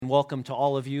welcome to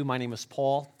all of you. My name is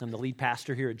Paul. I'm the lead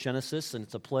pastor here at Genesis, and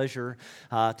it's a pleasure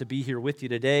to be here with you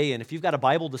today. And if you've got a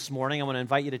Bible this morning, I want to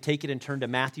invite you to take it and turn to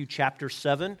Matthew chapter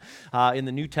 7 in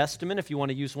the New Testament. If you want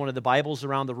to use one of the Bibles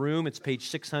around the room, it's page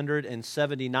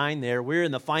 679 there. We're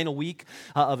in the final week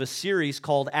of a series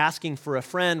called Asking for a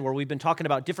Friend, where we've been talking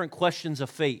about different questions of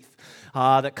faith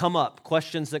that come up,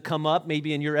 questions that come up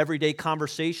maybe in your everyday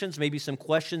conversations, maybe some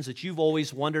questions that you've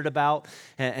always wondered about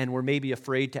and were maybe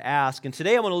afraid to ask. And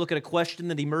today I want to look at a question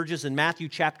that emerges in Matthew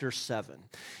chapter 7.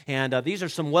 And these are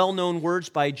some well-known words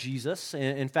by Jesus.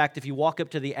 In fact, if you walk up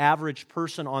to the average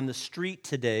person on the street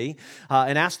today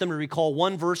and ask them to recall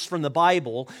one verse from the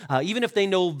Bible, even if they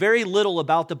know very little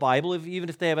about the Bible, even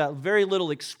if they have very little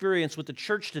experience with the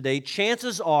church today,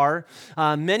 chances are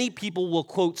many people will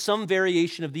quote some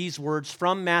variation of these words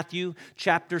from Matthew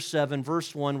chapter 7,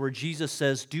 verse 1, where Jesus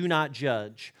says, "Do not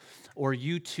judge, or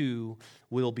you too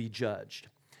will be judged."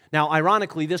 Now,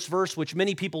 ironically, this verse, which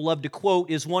many people love to quote,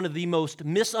 is one of the most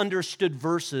misunderstood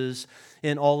verses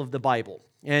in all of the Bible.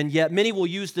 And yet many will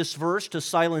use this verse to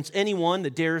silence anyone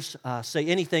that dares say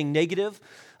anything negative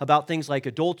about things like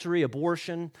adultery,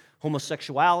 abortion,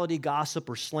 homosexuality, gossip,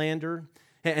 or slander.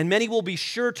 And many will be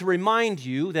sure to remind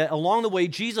you that along the way,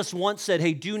 Jesus once said,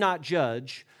 "Hey, do not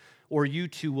judge, or you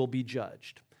too will be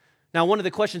judged." Now, one of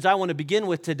the questions I want to begin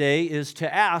with today is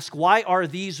to ask, why are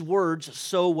these words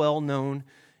so well known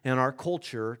in our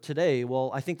culture today? Well,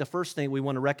 I think the first thing we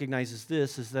want to recognize is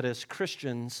this, is that as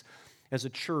Christians, as a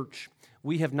church,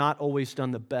 we have not always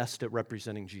done the best at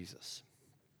representing Jesus.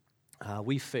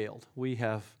 We failed.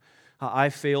 I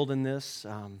failed in this.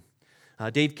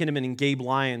 Dave Kinnaman and Gabe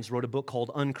Lyons wrote a book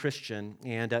called Unchristian,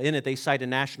 and in it they cite a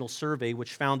national survey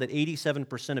which found that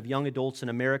 87% of young adults in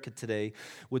America today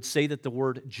would say that the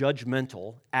word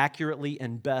judgmental accurately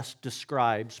and best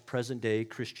describes present-day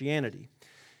Christianity.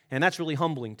 And that's really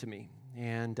humbling to me,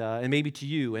 and maybe to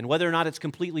you. And whether or not it's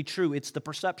completely true, it's the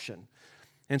perception.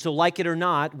 And so, like it or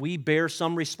not, we bear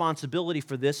some responsibility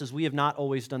for this, as we have not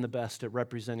always done the best at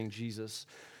representing Jesus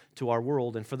to our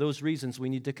world. And for those reasons, we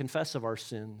need to confess of our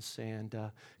sins and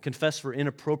confess for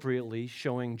inappropriately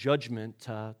showing judgment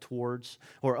towards,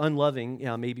 or unloving,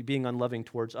 maybe being unloving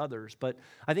towards others. But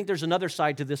I think there's another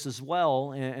side to this as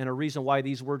well, and a reason why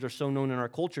these words are so known in our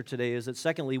culture today is that,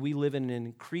 secondly, we live in an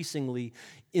increasingly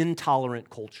intolerant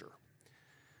culture.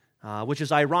 Which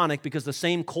is ironic, because the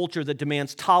same culture that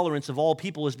demands tolerance of all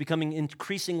people is becoming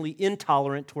increasingly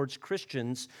intolerant towards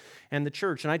Christians and the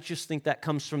church. And I just think that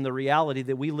comes from the reality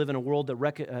that we live in a world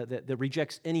that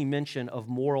rejects any mention of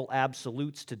moral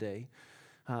absolutes today.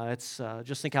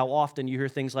 Just think how often you hear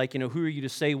things like, who are you to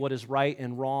say what is right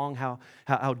and wrong?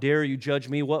 How dare you judge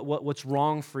me? What's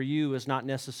wrong for you is not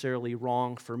necessarily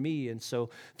wrong for me. And so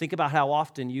think about how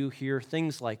often you hear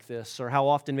things like this, or how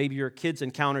often maybe your kids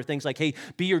encounter things like, "Hey,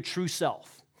 be your true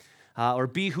self," or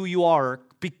 "Be who you are," or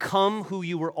 "Become who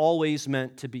you were always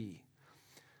meant to be."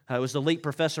 It was the late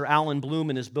Professor Alan Bloom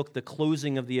in his book, The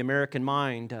Closing of the American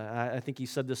Mind. I think he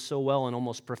said this so well and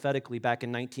almost prophetically back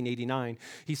in 1989.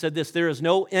 He said this: "There is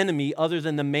no enemy other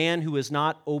than the man who is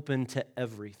not open to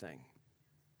everything."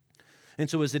 And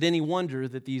so is it any wonder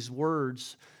that these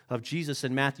words of Jesus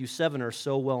in Matthew 7 are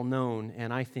so well known,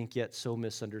 and I think yet so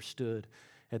misunderstood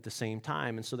at the same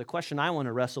time? And so the question I want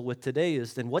to wrestle with today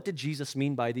is, then, what did Jesus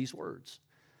mean by these words?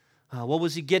 What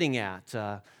was he getting at?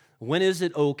 When is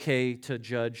it okay to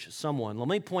judge someone? Let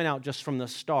me point out just from the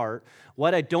start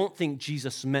what I don't think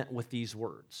Jesus meant with these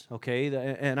words, okay?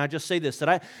 And I just say this,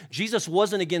 that Jesus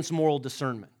wasn't against moral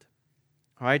discernment,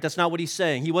 all right? That's not what he's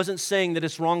saying. He wasn't saying that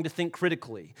it's wrong to think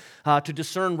critically, to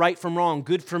discern right from wrong,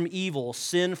 good from evil,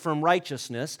 sin from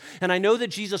righteousness. And I know that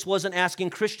Jesus wasn't asking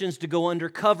Christians to go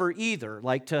undercover either,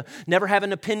 like to never have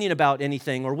an opinion about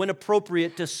anything, or when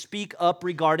appropriate to speak up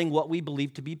regarding what we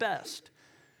believe to be best.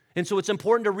 And so it's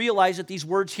important to realize that these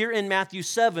words here in Matthew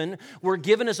 7 were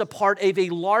given as a part of a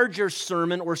larger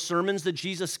sermon, or sermons that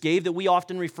Jesus gave, that we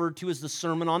often refer to as the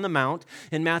Sermon on the Mount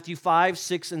in Matthew 5,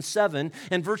 6, and 7.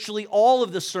 And virtually all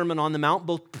of the Sermon on the Mount,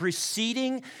 both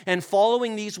preceding and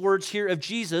following these words here of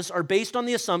Jesus, are based on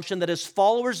the assumption that as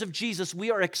followers of Jesus,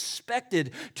 we are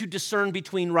expected to discern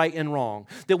between right and wrong,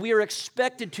 that we are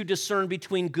expected to discern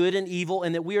between good and evil,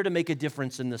 and that we are to make a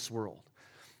difference in this world.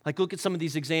 Like, look at some of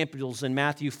these examples in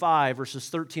Matthew 5, verses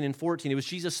 13 and 14. It was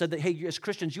Jesus said that, hey, as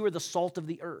Christians, you are the salt of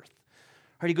the earth.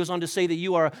 Right, he goes on to say that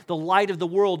you are the light of the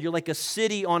world. You're like a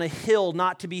city on a hill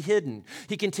not to be hidden.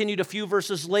 He continued a few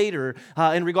verses later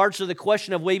in regards to the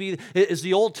question of maybe is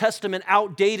the Old Testament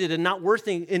outdated and not worth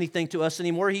anything to us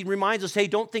anymore. He reminds us, hey,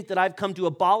 don't think that I've come to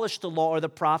abolish the law or the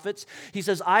prophets. He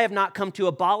says, I have not come to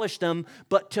abolish them,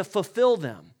 but to fulfill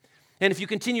them. And if you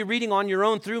continue reading on your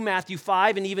own through Matthew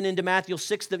 5 and even into Matthew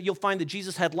 6, that you'll find that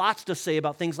Jesus had lots to say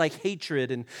about things like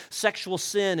hatred and sexual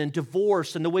sin and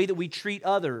divorce and the way that we treat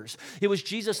others. It was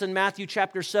Jesus in Matthew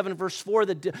chapter 7, verse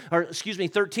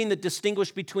 13 that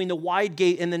distinguished between the wide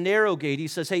gate and the narrow gate. He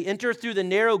says, hey, enter through the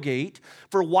narrow gate,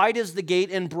 for wide is the gate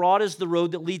and broad is the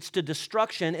road that leads to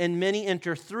destruction, and many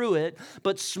enter through it.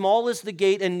 But small is the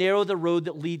gate and narrow the road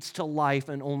that leads to life,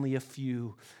 and only a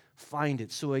few find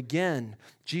it. So again,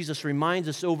 Jesus reminds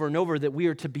us over and over that we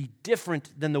are to be different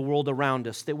than the world around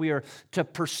us, that we are to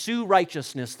pursue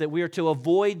righteousness, that we are to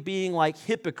avoid being like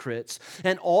hypocrites.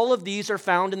 And all of these are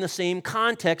found in the same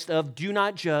context of do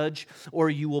not judge or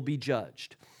you will be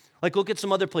judged. Like, look at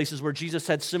some other places where Jesus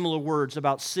had similar words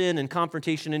about sin and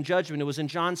confrontation and judgment. It was in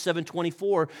John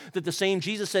 7:24 that the same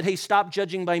Jesus said, hey, stop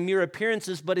judging by mere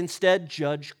appearances, but instead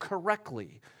judge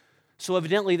correctly. So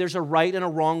evidently there's a right and a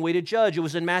wrong way to judge. It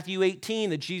was in Matthew 18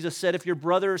 that Jesus said, if your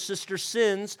brother or sister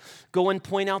sins, go and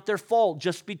point out their fault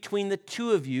just between the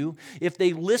two of you. If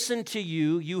they listen to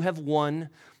you, you have won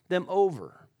them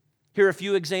over. Here are a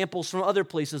few examples from other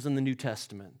places in the New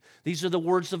Testament. These are the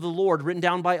words of the Lord written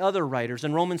down by other writers.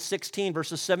 In Romans 16,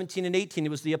 verses 17 and 18, it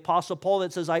was the Apostle Paul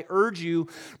that says, I urge you,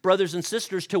 brothers and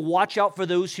sisters, to watch out for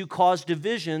those who cause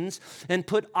divisions and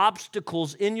put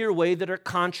obstacles in your way that are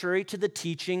contrary to the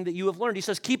teaching that you have learned. He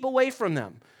says, keep away from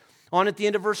them. On at the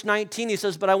end of verse 19, he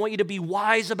says, but I want you to be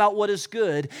wise about what is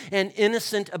good and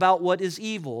innocent about what is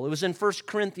evil. It was in 1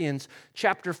 Corinthians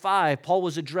chapter 5. Paul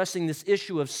was addressing this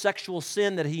issue of sexual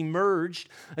sin that he emerged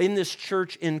in this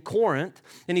church in Corinth.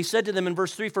 And he said to them in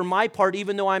verse 3, for my part,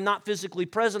 even though I'm not physically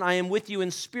present, I am with you in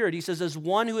spirit. He says, as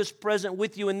one who is present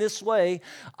with you in this way,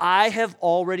 I have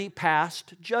already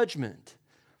passed judgment.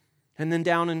 And then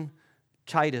down in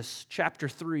Titus chapter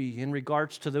 3, in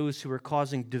regards to those who are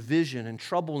causing division and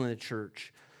trouble in the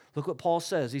church, look what Paul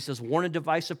says. He says, warn a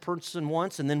divisive person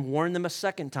once and then warn them a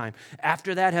second time.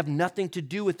 After that, have nothing to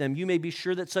do with them. You may be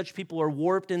sure that such people are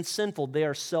warped and sinful. They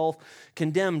are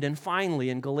self-condemned. And finally,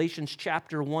 in Galatians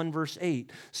chapter 1, verse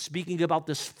 8, speaking about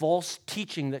this false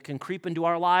teaching that can creep into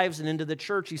our lives and into the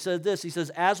church, he says this. He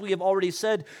says, as we have already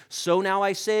said, so now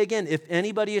I say again, if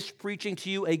anybody is preaching to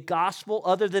you a gospel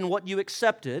other than what you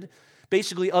accepted,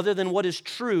 basically other than what is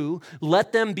true,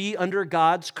 let them be under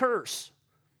God's curse.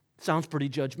 Sounds pretty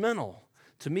judgmental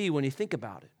to me when you think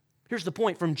about it. Here's the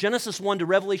point. From Genesis 1 to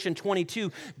Revelation 22,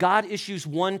 God issues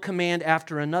one command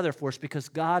after another for us because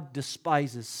God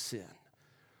despises sin.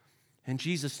 And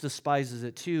Jesus despises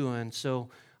it too. And so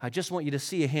I just want you to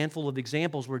see a handful of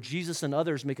examples where Jesus and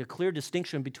others make a clear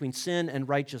distinction between sin and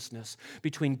righteousness,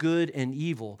 between good and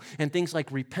evil. And things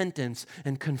like repentance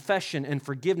and confession and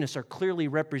forgiveness are clearly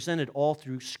represented all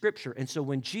through Scripture. And so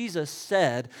when Jesus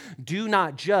said, do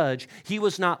not judge, he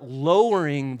was not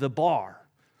lowering the bar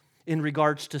in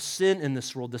regards to sin in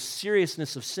this world, the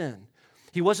seriousness of sin.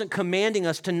 He wasn't commanding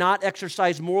us to not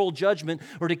exercise moral judgment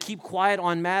or to keep quiet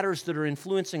on matters that are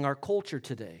influencing our culture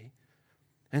today.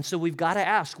 And so we've got to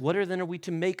ask, what are we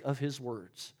to make of his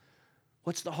words?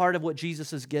 What's the heart of what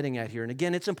Jesus is getting at here? And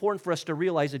again, it's important for us to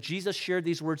realize that Jesus shared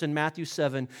these words in Matthew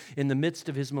 7 in the midst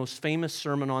of his most famous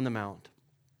Sermon on the Mount.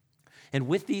 And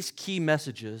with these key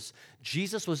messages,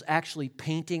 Jesus was actually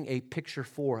painting a picture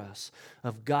for us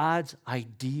of God's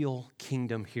ideal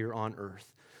kingdom here on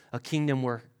earth, a kingdom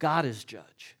where God is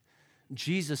judge.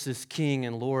 Jesus is King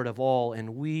and Lord of all,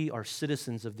 and we are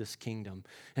citizens of this kingdom.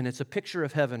 And it's a picture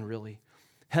of heaven, really.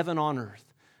 Heaven on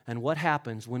earth, and what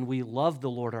happens when we love the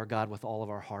Lord our God with all of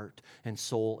our heart and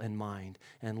soul and mind,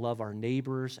 and love our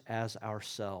neighbors as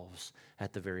ourselves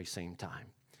at the very same time.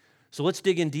 So let's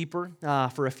dig in deeper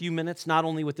for a few minutes, not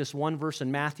only with this one verse in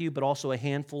Matthew, but also a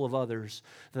handful of others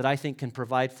that I think can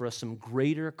provide for us some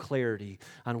greater clarity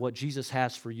on what Jesus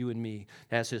has for you and me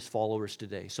as his followers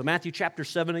today. So Matthew chapter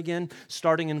 7 again,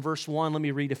 starting in verse 1, let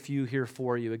me read a few here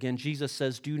for you. Again, Jesus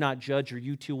says, do not judge, or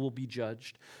you too will be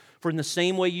judged. For in the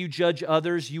same way you judge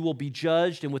others, you will be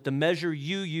judged, and with the measure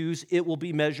you use, it will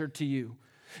be measured to you.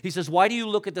 He says, why do you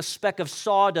look at the speck of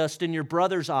sawdust in your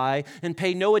brother's eye and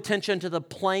pay no attention to the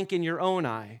plank in your own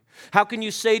eye? How can you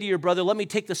say to your brother, let me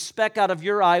take the speck out of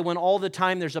your eye when all the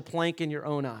time there's a plank in your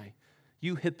own eye?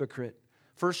 You hypocrite.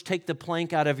 First take the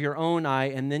plank out of your own eye,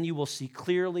 and then you will see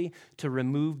clearly to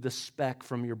remove the speck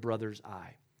from your brother's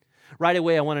eye. Right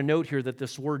away, I want to note here that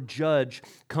this word judge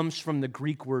comes from the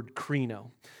Greek word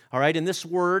krino. All right, and this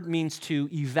word means to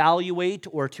evaluate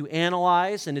or to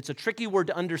analyze, and it's a tricky word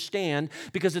to understand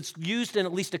because it's used in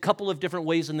at least a couple of different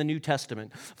ways in the New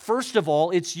Testament. First of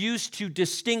all, it's used to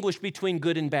distinguish between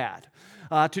good and bad,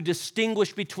 to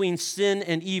distinguish between sin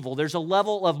and evil. There's a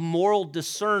level of moral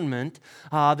discernment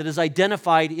that is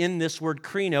identified in this word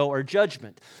krino, or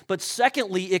judgment. But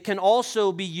secondly, it can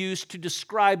also be used to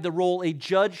describe the role a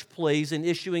judge plays in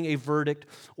issuing a verdict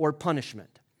or punishment.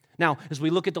 Now, as we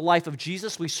look at the life of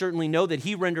Jesus, we certainly know that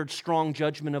he rendered strong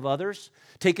judgment of others.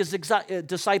 Take his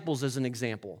disciples as an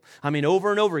example. I mean,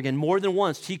 over and over again, more than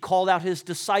once, he called out his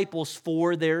disciples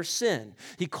for their sin.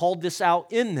 He called this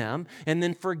out in them and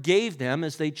then forgave them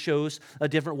as they chose a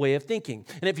different way of thinking.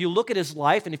 And if you look at his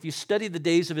life and if you study the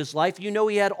days of his life, you know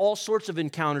he had all sorts of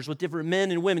encounters with different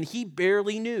men and women he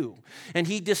barely knew. And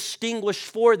he distinguished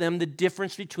for them the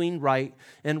difference between right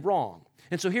and wrong.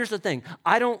 And so here's the thing.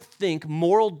 I don't think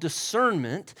moral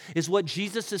discernment is what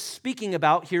Jesus is speaking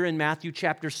about here in Matthew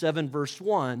chapter 7, verse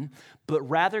 1, but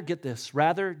rather, get this,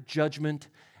 rather judgment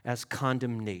as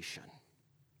condemnation.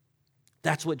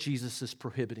 That's what Jesus is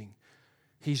prohibiting.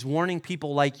 He's warning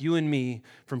people like you and me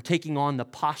from taking on the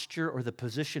posture or the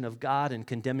position of God and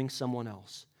condemning someone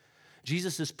else.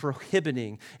 Jesus is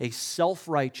prohibiting a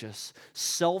self-righteous,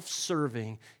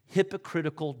 self-serving,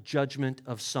 hypocritical judgment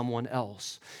of someone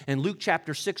else. And Luke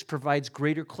chapter 6 provides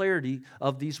greater clarity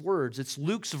of these words. It's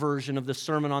Luke's version of the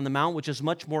Sermon on the Mount, which is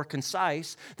much more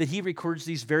concise, that he records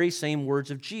these very same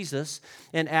words of Jesus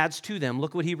and adds to them.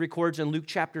 Look what he records in Luke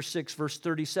chapter 6, verse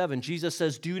 37. Jesus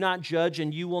says, "Do not judge,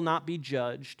 and you will not be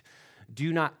judged.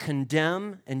 Do not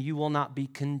condemn, and you will not be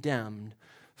condemned.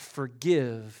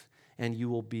 Forgive, and you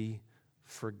will be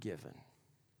forgiven."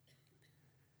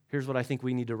 Here's what I think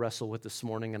we need to wrestle with this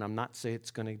morning, and I'm not saying it's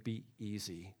going to be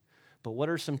easy, but what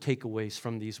are some takeaways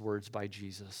from these words by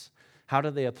Jesus? How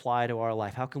do they apply to our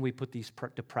life? How can we put these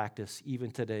to practice even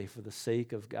today for the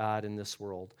sake of God in this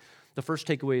world? The first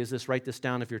takeaway is this. Write this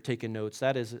down if you're taking notes.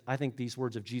 That is, I think these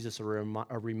words of Jesus are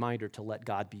a reminder to let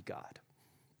God be God.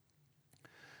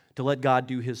 To let God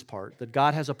do his part. That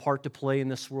God has a part to play in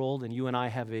this world, and you and I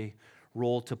have a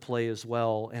role to play as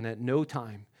well. And at no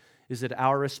time is it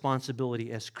our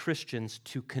responsibility as Christians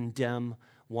to condemn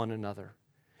one another.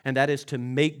 And that is to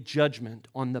make judgment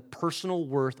on the personal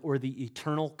worth or the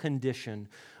eternal condition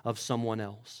of someone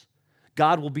else.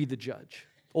 God will be the judge,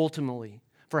 ultimately,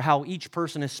 for how each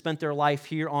person has spent their life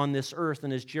here on this earth.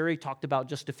 And as Jerry talked about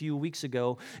just a few weeks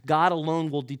ago, God alone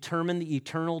will determine the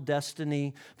eternal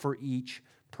destiny for each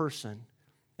person.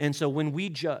 And so when we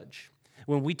judge,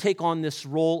 when we take on this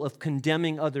role of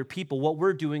condemning other people, what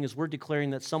we're doing is we're declaring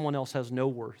that someone else has no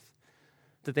worth,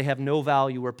 that they have no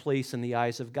value or place in the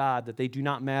eyes of God, that they do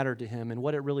not matter to him. And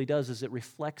what it really does is it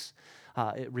reflects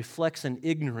an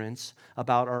ignorance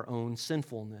about our own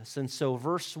sinfulness. And so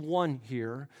verse 1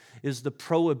 here is the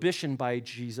prohibition by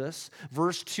Jesus.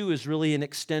 Verse 2 is really an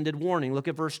extended warning. Look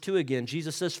at verse 2 again.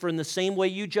 Jesus says, "For in the same way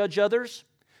you judge others,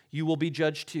 you will be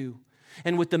judged too.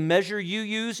 And with the measure you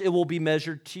use, it will be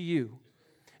measured to you."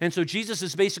 And so Jesus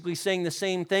is basically saying the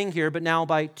same thing here, but now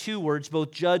by two words, both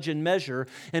judge and measure.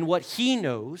 And what he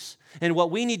knows and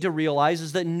what we need to realize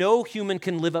is that no human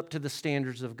can live up to the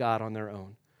standards of God on their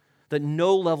own. That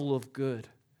no level of good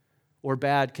or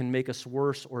bad can make us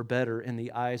worse or better in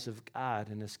the eyes of God.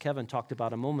 And as Kevin talked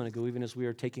about a moment ago, even as we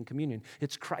were taking communion,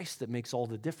 it's Christ that makes all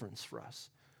the difference for us.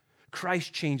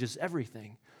 Christ changes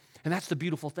everything. And that's the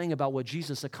beautiful thing about what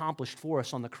Jesus accomplished for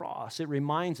us on the cross. It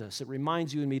reminds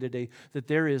you and me today that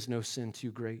there is no sin too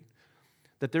great,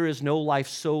 that there is no life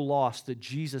so lost that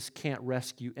Jesus can't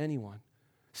rescue anyone.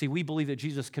 See, we believe that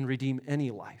Jesus can redeem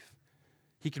any life.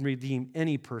 He can redeem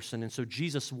any person. And so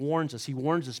Jesus warns us, he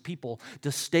warns his people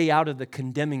to stay out of the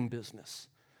condemning business.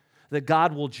 That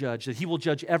God will judge, that he will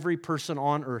judge every person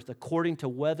on earth according to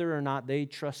whether or not they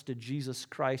trusted Jesus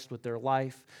Christ with their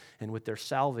life and with their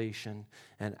salvation.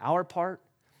 And our part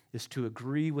is to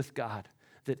agree with God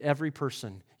that every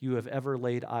person you have ever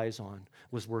laid eyes on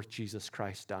was worth Jesus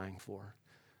Christ dying for.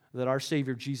 That our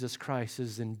Savior Jesus Christ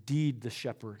is indeed the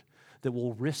shepherd that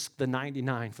will risk the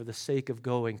 99 for the sake of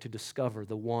going to discover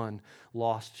the one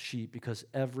lost sheep, because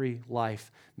every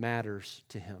life matters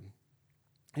to him.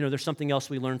 You know, there's something else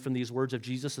we learn from these words of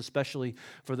Jesus, especially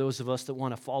for those of us that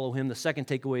want to follow him. The second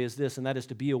takeaway is this, and that is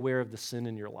to be aware of the sin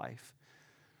in your life.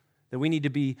 That we need to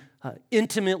be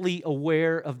intimately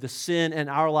aware of the sin in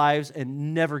our lives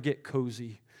and never get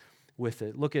cozy with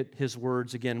it. Look at his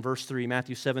words again, verse 3,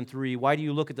 Matthew 7:3. "Why do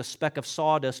you look at the speck of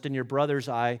sawdust in your brother's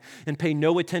eye and pay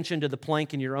no attention to the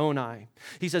plank in your own eye?"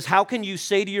 He says, "How can you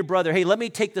say to your brother, 'Hey, let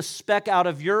me take the speck out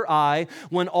of your eye,'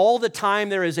 when all the time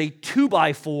there is a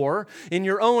 2x4 in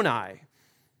your own eye?"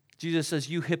 Jesus says,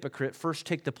 you hypocrite, first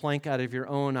take the plank out of your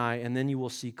own eye, and then you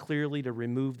will see clearly to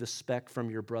remove the speck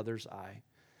from your brother's eye.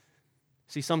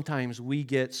 See, sometimes we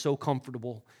get so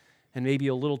comfortable and maybe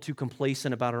a little too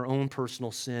complacent about our own personal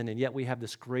sin, and yet we have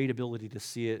this great ability to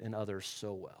see it in others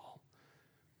so well.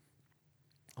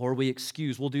 Or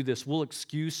we'll do this, we'll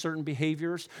excuse certain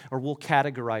behaviors, or we'll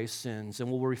categorize sins, and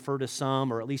we'll refer to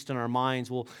some, or at least in our minds,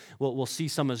 we'll see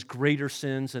some as greater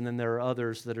sins, and then there are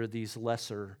others that are these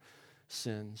lesser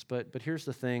sins. But here's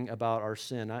the thing about our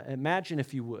sin. Imagine,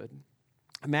 if you would,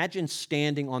 imagine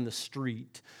standing on the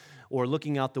street or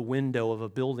looking out the window of a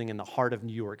building in the heart of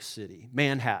New York City,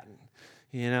 Manhattan.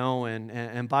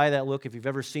 And by that look, if you've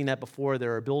ever seen that before,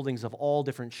 there are buildings of all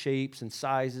different shapes and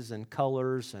sizes and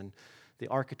colors, and the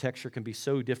architecture can be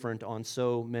so different on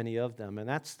so many of them. And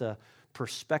that's the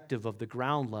perspective of the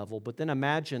ground level. But then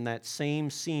imagine that same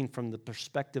scene from the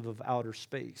perspective of outer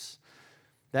space.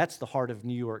 That's the heart of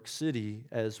New York City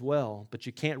as well, but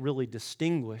you can't really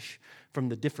distinguish from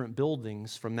the different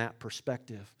buildings from that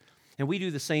perspective. And we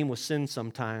do the same with sin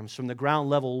sometimes. From the ground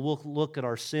level, we'll look at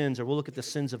our sins, or we'll look at the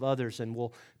sins of others, and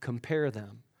we'll compare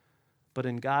them. But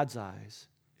in God's eyes,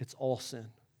 it's all sin.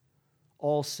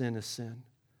 All sin is sin.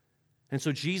 And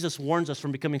so Jesus warns us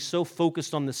from becoming so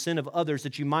focused on the sin of others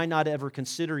that you might not ever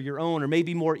consider your own, or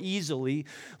maybe more easily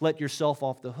let yourself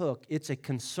off the hook. It's a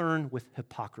concern with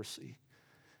hypocrisy.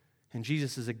 And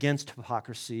Jesus is against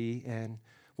hypocrisy, and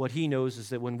what he knows is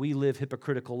that when we live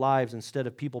hypocritical lives, instead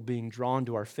of people being drawn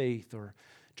to our faith or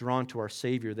drawn to our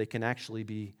Savior, they can actually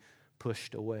be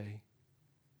pushed away.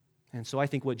 And so I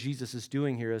think what Jesus is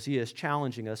doing here is he is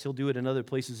challenging us. He'll do it in other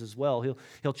places as well.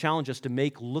 He'll challenge us to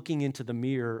make looking into the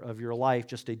mirror of your life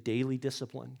just a daily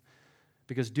discipline,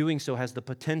 because doing so has the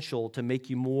potential to make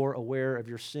you more aware of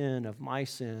your sin, of my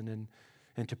sin,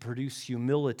 and to produce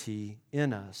humility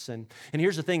in us. And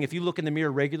here's the thing, if you look in the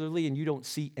mirror regularly and you don't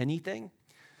see anything,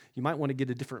 you might want to get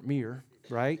a different mirror,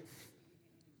 right?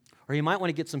 Or you might want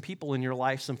to get some people in your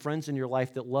life, some friends in your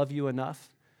life that love you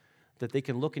enough that they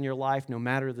can look in your life no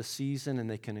matter the season, and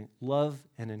they can love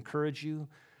and encourage you,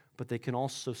 but they can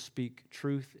also speak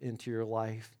truth into your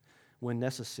life when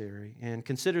necessary. And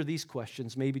consider these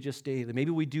questions, maybe just daily. Maybe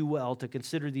we do well to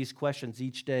consider these questions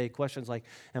each day. Questions like,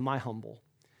 am I humble?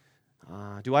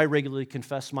 Do I regularly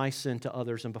confess my sin to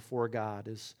others and before God?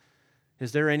 Is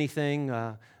there anything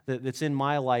that's in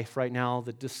my life right now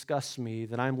that disgusts me,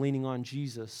 that I'm leaning on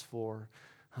Jesus for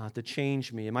to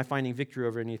change me? Am I finding victory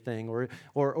over anything?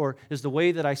 Or is the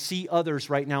way that I see others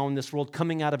right now in this world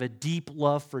coming out of a deep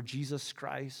love for Jesus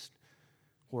Christ,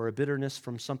 or a bitterness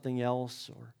from something else?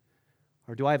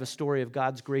 Or do I have a story of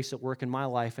God's grace at work in my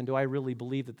life, and do I really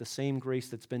believe that the same grace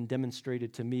that's been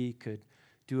demonstrated to me could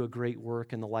do a great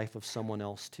work in the life of someone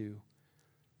else too?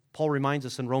 Paul reminds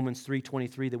us in Romans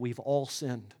 3:23 that we've all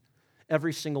sinned.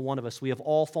 Every single one of us. We have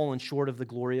all fallen short of the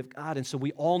glory of God, and so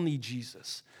we all need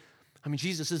Jesus. I mean,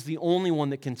 Jesus is the only one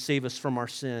that can save us from our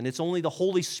sin. It's only the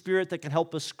Holy Spirit that can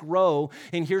help us grow.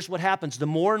 And here's what happens. The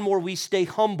more and more we stay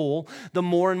humble, the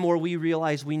more and more we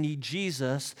realize we need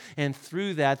Jesus. And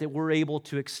through that we're able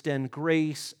to extend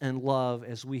grace and love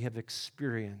as we have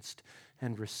experienced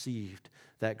and received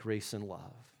that grace and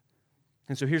love.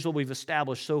 And so here's what we've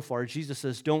established so far. Jesus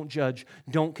says, don't judge,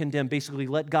 don't condemn. Basically,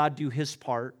 let God do his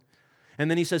part. And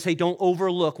then he says, hey, don't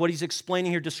overlook. What he's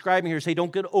explaining here, describing here is, hey,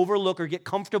 don't overlook or get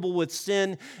comfortable with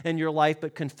sin in your life,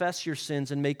 but confess your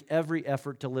sins and make every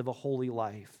effort to live a holy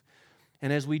life.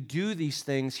 And as we do these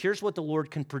things, here's what the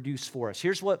Lord can produce for us.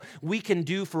 Here's what we can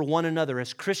do for one another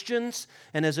as Christians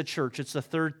and as a church. It's the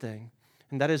third thing,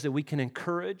 and that is that we can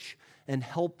encourage and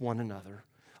help one another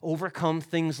overcome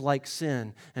things like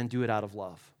sin and do it out of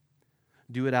love.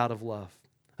 Do it out of love.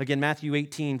 Again, Matthew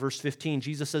 18, verse 15,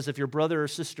 Jesus says, if your brother or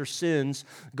sister sins,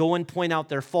 go and point out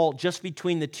their fault just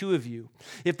between the two of you.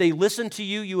 If they listen to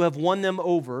you, you have won them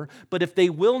over. But if they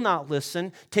will not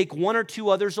listen, take one or two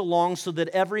others along so that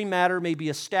every matter may be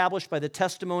established by the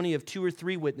testimony of 2 or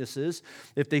 3 witnesses.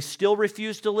 If they still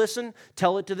refuse to listen,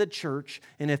 tell it to the church.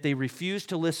 And if they refuse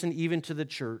to listen even to the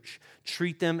church,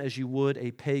 treat them as you would a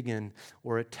pagan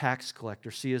or a tax collector.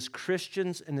 See, as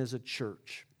Christians and as a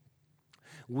church,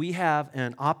 we have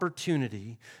an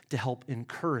opportunity to help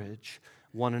encourage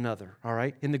one another, all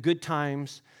right? In the good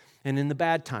times and in the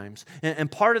bad times. And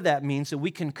part of that means that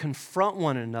we can confront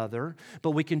one another,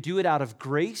 but we can do it out of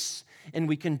grace, and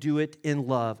we can do it in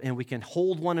love, and we can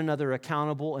hold one another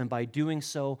accountable, and by doing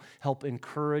so, help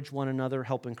encourage one another,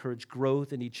 help encourage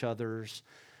growth in each other's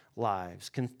lives.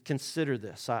 Consider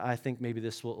this. I think maybe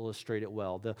this will illustrate it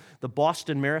well. The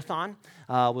Boston Marathon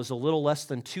was a little less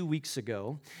than 2 weeks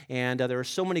ago, and there are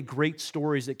so many great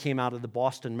stories that came out of the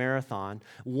Boston Marathon,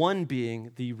 one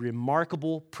being the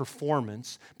remarkable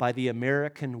performance by the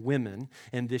American women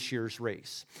in this year's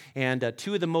race. And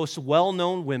two of the most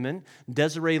well-known women,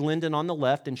 Desiree Linden on the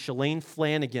left and Shalane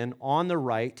Flanagan on the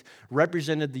right,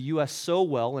 represented the U.S. so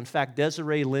well. In fact,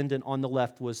 Desiree Linden on the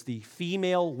left was the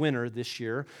female winner this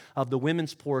year of the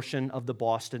women's portion of the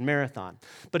Boston Marathon.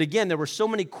 But again, there were so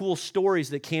many cool stories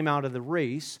that came out of the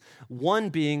race, one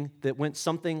being that went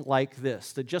something like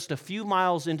this, that just a few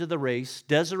miles into the race,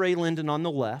 Desiree Linden on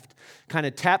the left kind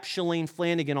of tapped Shalane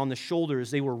Flanagan on the shoulder as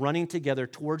they were running together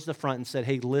towards the front and said,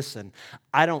 "Hey, listen,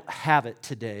 I don't have it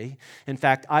today. In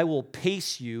fact, I will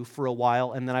pace you for a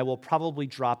while and then I will probably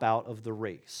drop out of the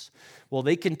race." Well,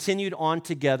 they continued on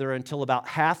together until about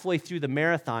halfway through the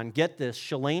marathon. Get this,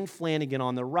 Shalane Flanagan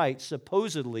on the right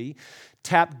supposedly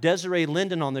tapped Desiree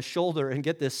Linden on the shoulder and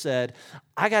get this, said,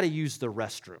 "I got to use the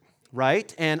restroom."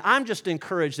 Right? And I'm just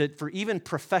encouraged that for even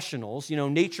professionals,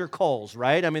 nature calls,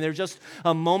 right? I mean, there's just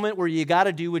a moment where you got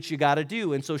to do what you got to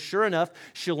do. And so sure enough,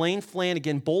 Shalane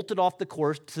Flanagan bolted off the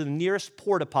course to the nearest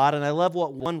porta pot. And I love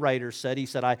what one writer said. He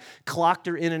said, "I clocked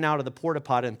her in and out of the porta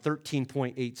pot in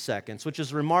 13.8 seconds, which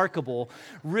is remarkable,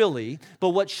 really.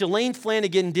 But what Shalane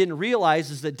Flanagan didn't realize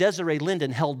is that Desiree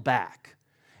Linden held back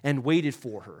and waited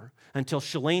for her until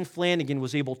Shalane Flanagan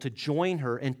was able to join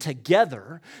her, and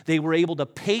together they were able to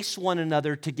pace one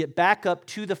another to get back up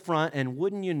to the front, and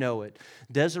wouldn't you know it,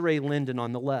 Desiree Linden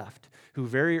on the left, who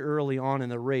very early on in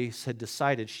the race had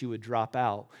decided she would drop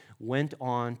out, went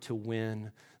on to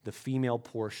win the female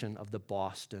portion of the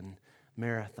Boston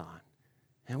Marathon.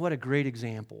 And what a great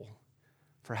example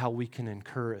for how we can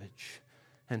encourage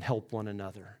and help one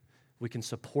another. We can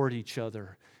support each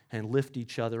other and lift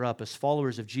each other up. As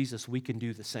followers of Jesus, we can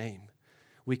do the same.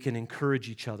 We can encourage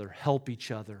each other, help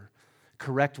each other,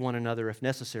 correct one another if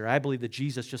necessary. I believe that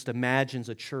Jesus just imagines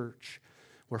a church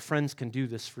where friends can do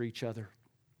this for each other,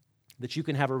 that you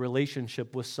can have a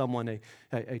relationship with someone,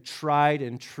 a tried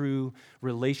and true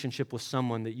relationship with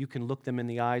someone that you can look them in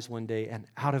the eyes one day and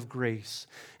out of grace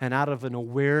and out of an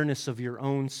awareness of your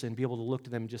own sin, be able to look to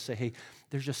them and just say, "Hey,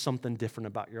 there's just something different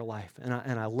about your life.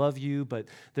 And I love you, but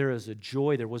there was a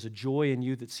joy in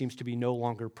you that seems to be no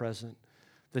longer present.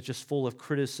 That's just full of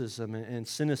criticism and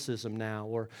cynicism now,"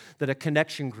 or that a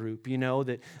connection group,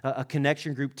 that a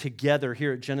connection group together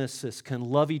here at Genesis can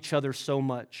love each other so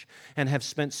much and have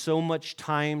spent so much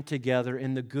time together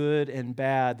in the good and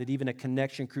bad that even a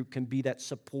connection group can be that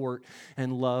support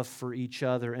and love for each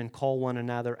other and call one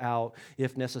another out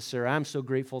if necessary. I'm so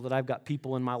grateful that I've got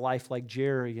people in my life like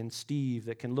Jerry and Steve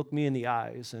that can look me in the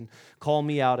eyes and call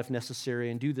me out if necessary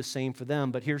and do the same for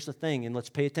them. But here's the thing, and let's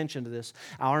pay attention to this.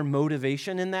 Our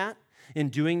motivation in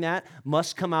doing that,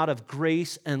 must come out of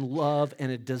grace and love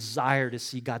and a desire to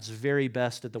see God's very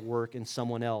best at the work in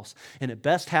someone else. And it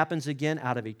best happens, again,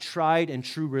 out of a tried and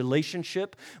true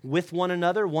relationship with one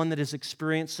another, one that has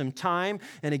experienced some time.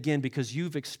 And again, because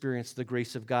you've experienced the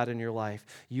grace of God in your life,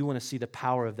 you want to see the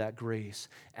power of that grace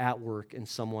at work in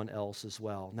someone else as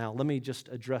well. Now, let me just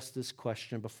address this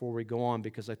question before we go on,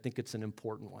 because I think it's an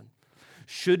important one.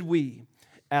 Should we,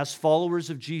 as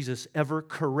followers of Jesus, ever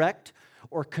correct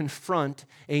or confront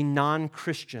a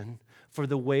non-Christian for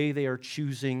the way they are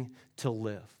choosing to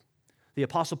live? The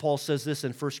Apostle Paul says this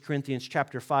in 1 Corinthians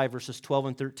chapter 5, verses 12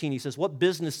 and 13. He says, "What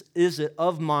business is it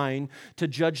of mine to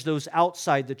judge those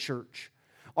outside the church?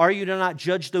 Are you to not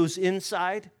judge those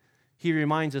inside?" He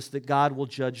reminds us that God will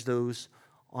judge those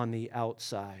on the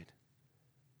outside.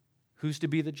 Who's to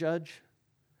be the judge?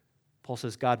 Paul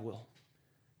says God will.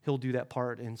 He'll do that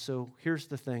part. And so here's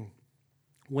the thing.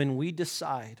 When we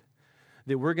decide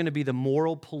that we're going to be the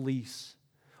moral police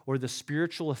or the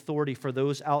spiritual authority for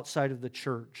those outside of the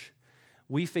church,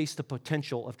 we face the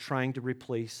potential of trying to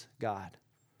replace God.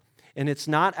 And it's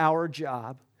not our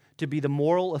job to be the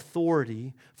moral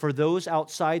authority for those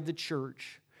outside the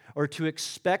church or to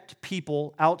expect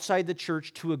people outside the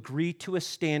church to agree to a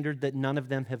standard that none of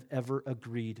them have ever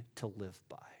agreed to live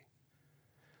by.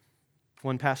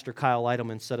 One pastor, Kyle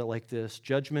Eidelman, said it like this: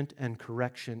 "Judgment and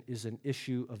correction is an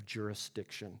issue of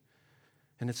jurisdiction.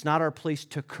 And it's not our place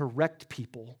to correct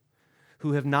people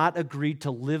who have not agreed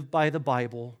to live by the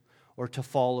Bible or to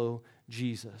follow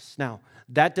Jesus." Now,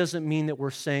 that doesn't mean that we're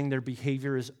saying their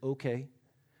behavior is okay.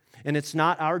 And it's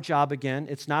not our job, again,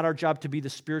 it's not our job to be the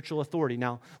spiritual authority.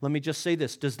 Now, let me just say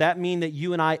this. Does that mean that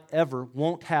you and I ever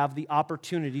won't have the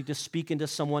opportunity to speak into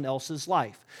someone else's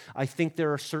life? I think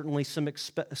there are certainly some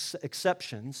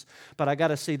exceptions, but I got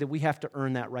to say that we have to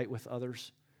earn that right with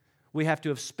others. We have to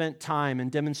have spent time and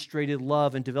demonstrated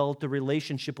love and developed a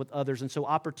relationship with others. And so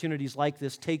opportunities like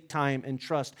this take time and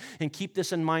trust. And keep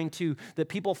this in mind too, that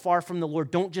people far from the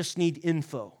Lord don't just need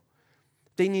info.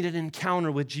 They need an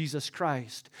encounter with Jesus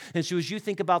Christ. And so as you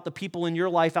think about the people in your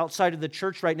life outside of the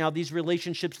church right now, these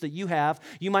relationships that you have,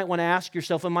 you might want to ask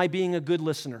yourself, am I being a good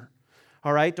listener?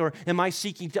 All right? Or am I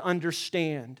seeking to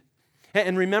understand?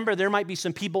 And remember, there might be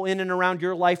some people in and around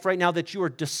your life right now that you are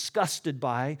disgusted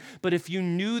by, but if you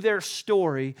knew their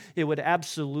story, it would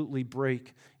absolutely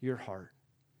break your heart.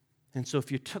 And so if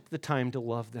you took the time to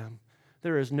love them,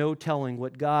 there is no telling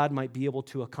what God might be able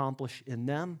to accomplish in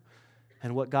them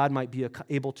and what God might be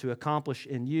able to accomplish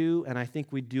in you. And I think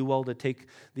we do well to take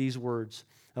these words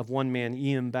of one man,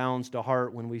 E.M. Bounds, to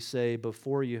heart when we say,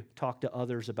 before you talk to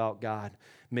others about God,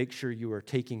 make sure you are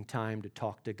taking time to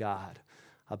talk to God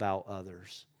about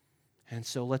others. And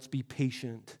so let's be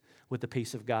patient with the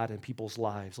pace of God in people's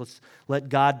lives. Let's let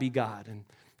God be God and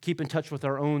keep in touch with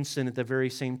our own sin at the very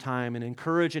same time and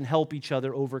encourage and help each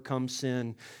other overcome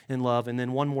sin in love. And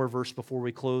then one more verse before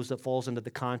we close that falls into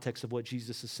the context of what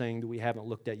Jesus is saying that we haven't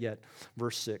looked at yet.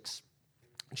 Verse 6.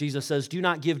 Jesus says, do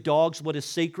not give dogs what is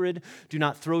sacred. Do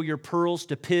not throw your pearls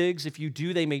to pigs. If you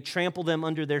do, they may trample them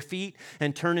under their feet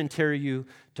and turn and tear you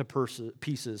to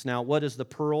pieces. Now, what is the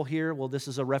pearl here? Well, this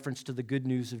is a reference to the good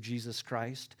news of Jesus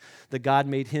Christ, that God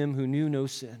made him who knew no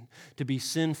sin to be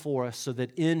sin for us so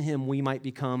that in him we might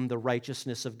become the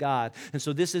righteousness of God. And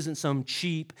so this isn't some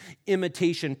cheap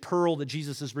imitation pearl that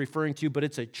Jesus is referring to, but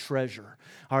it's a treasure.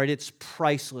 All right, it's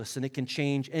priceless and it can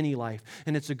change any life.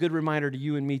 And it's a good reminder to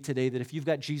you and me today that if you've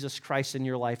got Jesus Christ in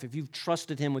your life, if you've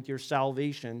trusted him with your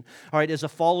salvation, all right, as a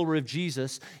follower of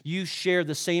Jesus, you share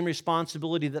the same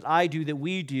responsibility that I do, that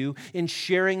we do in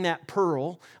sharing that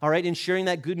pearl, all right, in sharing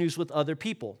that good news with other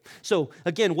people. So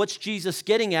again, what's Jesus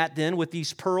getting at then with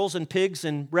these pearls and pigs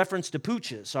in reference to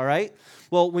pooches, all right?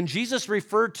 Well, when Jesus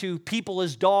referred to people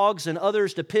as dogs and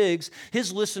others to pigs,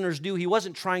 his listeners knew he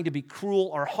wasn't trying to be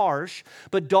cruel or harsh,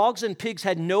 but dogs and pigs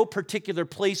had no particular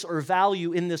place or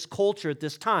value in this culture at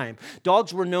this time.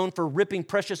 Dogs were known for ripping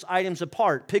precious items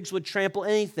apart. Pigs would trample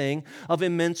anything of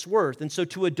immense worth. And so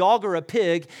to a dog or a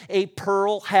pig, a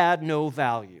pearl had no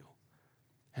value.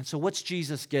 And so what's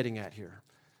Jesus getting at here?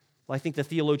 Well, I think the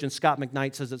theologian Scott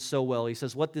McKnight says it so well. He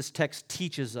says, what this text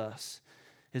teaches us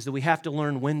is that we have to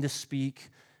learn when to speak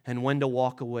and when to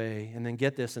walk away. And then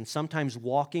get this, and sometimes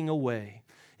walking away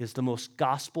is the most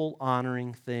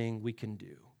gospel-honoring thing we can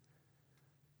do.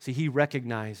 See, he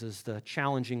recognizes the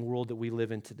challenging world that we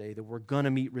live in today, that we're going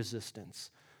to meet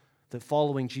resistance, that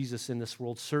following Jesus in this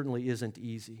world certainly isn't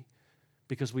easy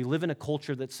because we live in a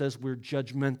culture that says we're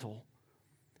judgmental,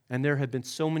 and there have been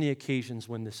so many occasions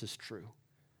when this is true.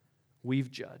 We've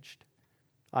judged.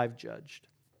 I've judged.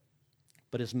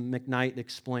 But as McKnight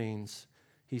explains,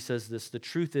 he says this, the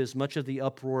truth is much of the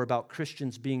uproar about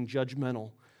Christians being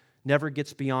judgmental never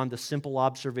gets beyond the simple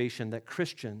observation that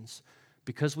Christians,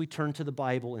 because we turn to the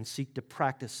Bible and seek to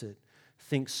practice it,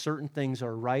 think certain things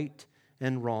are right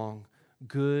and wrong,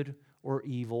 good or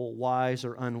evil, wise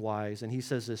or unwise. And he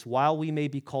says this, while we may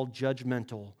be called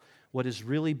judgmental, what is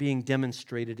really being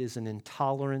demonstrated is an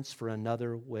intolerance for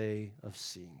another way of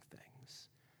seeing things.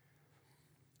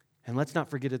 And let's not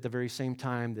forget at the very same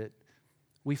time that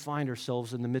we find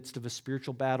ourselves in the midst of a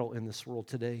spiritual battle in this world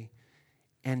today,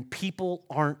 and people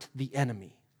aren't the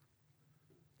enemy.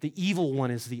 The evil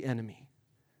one is the enemy.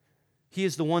 He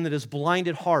is the one that has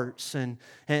blinded hearts and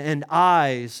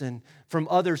eyes and from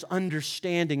others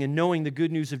understanding and knowing the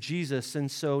good news of Jesus.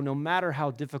 And so no matter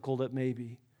how difficult it may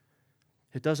be,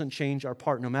 it doesn't change our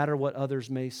part, no matter what others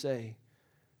may say.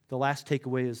 The last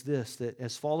takeaway is this, that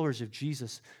as followers of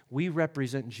Jesus, we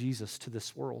represent Jesus to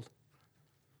this world.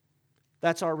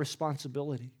 That's our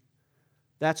responsibility.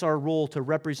 That's our role, to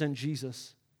represent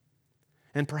Jesus.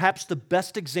 And perhaps the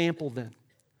best example then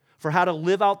for how to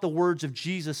live out the words of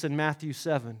Jesus in Matthew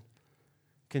 7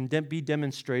 can be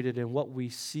demonstrated in what we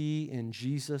see in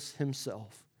Jesus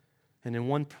himself, and in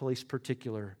one place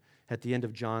particular at the end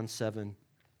of John 7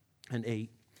 and 8.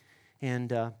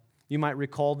 And you might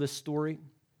recall this story,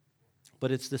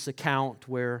 but it's this account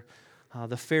where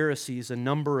the Pharisees, a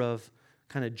number of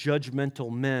kind of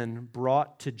judgmental men,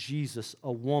 brought to Jesus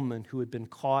a woman who had been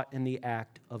caught in the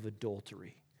act of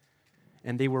adultery.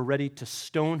 And they were ready to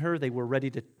stone her. They were ready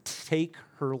to take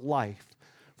her life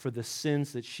for the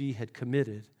sins that she had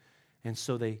committed. And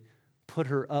so they put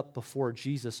her up before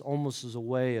Jesus almost as a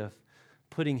way of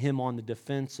putting him on the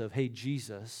defense of, hey,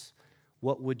 Jesus,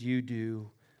 what would you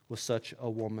do with such a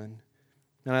woman?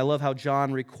 And I love how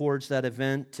John records that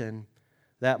event and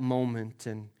that moment.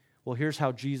 And well, here's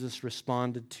how Jesus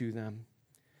responded to them.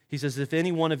 He says, if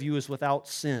any one of you is without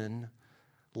sin,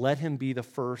 let him be the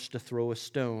first to throw a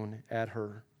stone at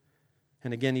her.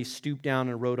 And again, he stooped down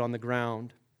and wrote on the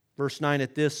ground. Verse 9,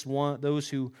 at this, those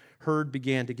who heard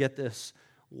began to get this,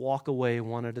 walk away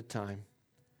one at a time.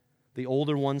 The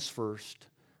older ones first,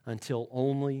 until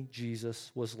only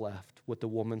Jesus was left, with the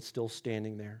woman still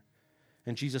standing there.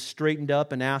 And Jesus straightened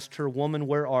up and asked her, woman,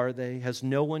 where are they? Has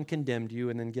no one condemned you?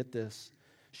 And then get this.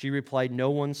 She replied, no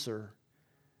one, sir.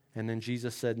 And then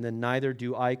Jesus said, and then neither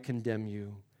do I condemn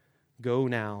you. Go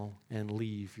now and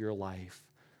leave your life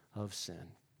of sin.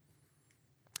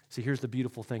 See, here's the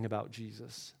beautiful thing about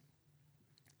Jesus.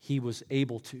 He was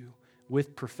able to,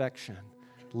 with perfection,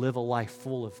 live a life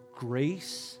full of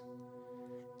grace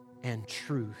and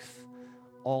truth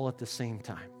all at the same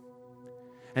time.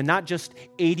 And not just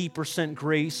 80%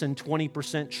 grace and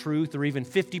 20% truth, or even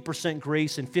 50%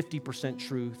 grace and 50%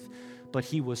 truth, but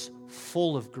he was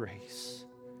full of grace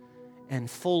and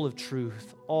full of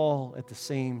truth all at the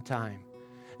same time.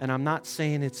 And I'm not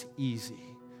saying it's easy.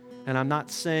 And I'm not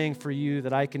saying for you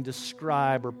that I can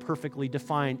describe or perfectly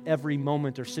define every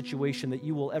moment or situation that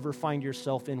you will ever find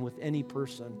yourself in with any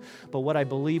person. But what I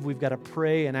believe we've got to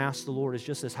pray and ask the Lord is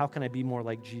just this: how can I be more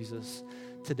like Jesus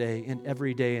today, in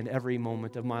every day, in every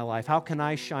moment of my life? How can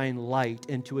I shine light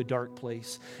into a dark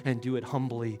place and do it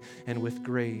humbly and with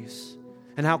grace?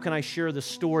 And how can I share the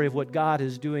story of what God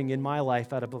is doing in my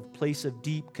life out of a place of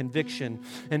deep conviction,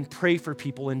 and pray for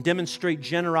people and demonstrate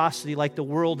generosity like the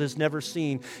world has never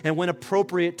seen, and when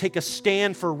appropriate, take a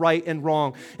stand for right and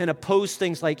wrong and oppose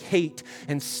things like hate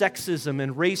and sexism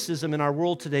and racism in our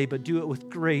world today, but do it with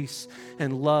grace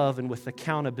and love and with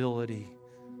accountability?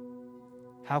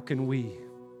 How can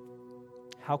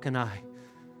I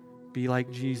be like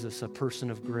Jesus, a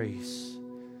person of grace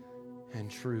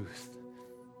and truth?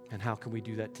 And how can we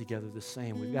do that together the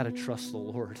same? We've got to trust the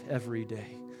Lord every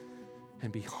day and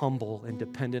be humble and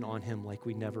dependent on him like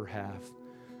we never have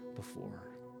before.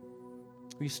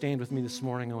 Will you stand with me this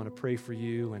morning? I want to pray for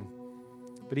you.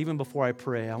 But even before I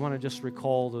pray, I want to just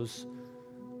recall those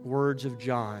words of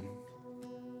John,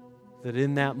 that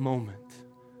in that moment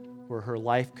where her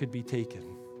life could be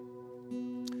taken,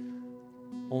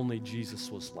 only Jesus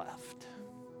was left.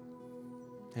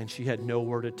 And she had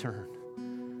nowhere to turn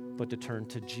but to turn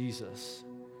to Jesus.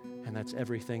 And that's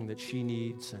everything that she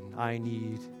needs and I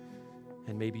need,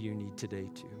 and maybe you need today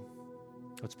too.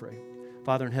 Let's pray.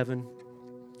 Father in heaven,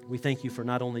 we thank you for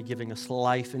not only giving us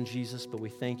life in Jesus, but we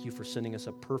thank you for sending us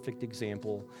a perfect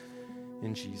example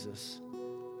in Jesus.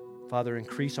 Father,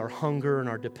 increase our hunger and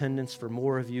our dependence for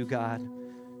more of you, God,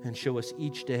 and show us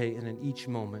each day and in each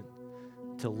moment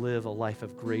to live a life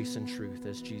of grace and truth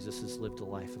as Jesus has lived a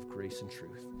life of grace and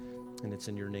truth. And it's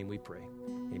in your name we pray.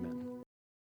 Amen.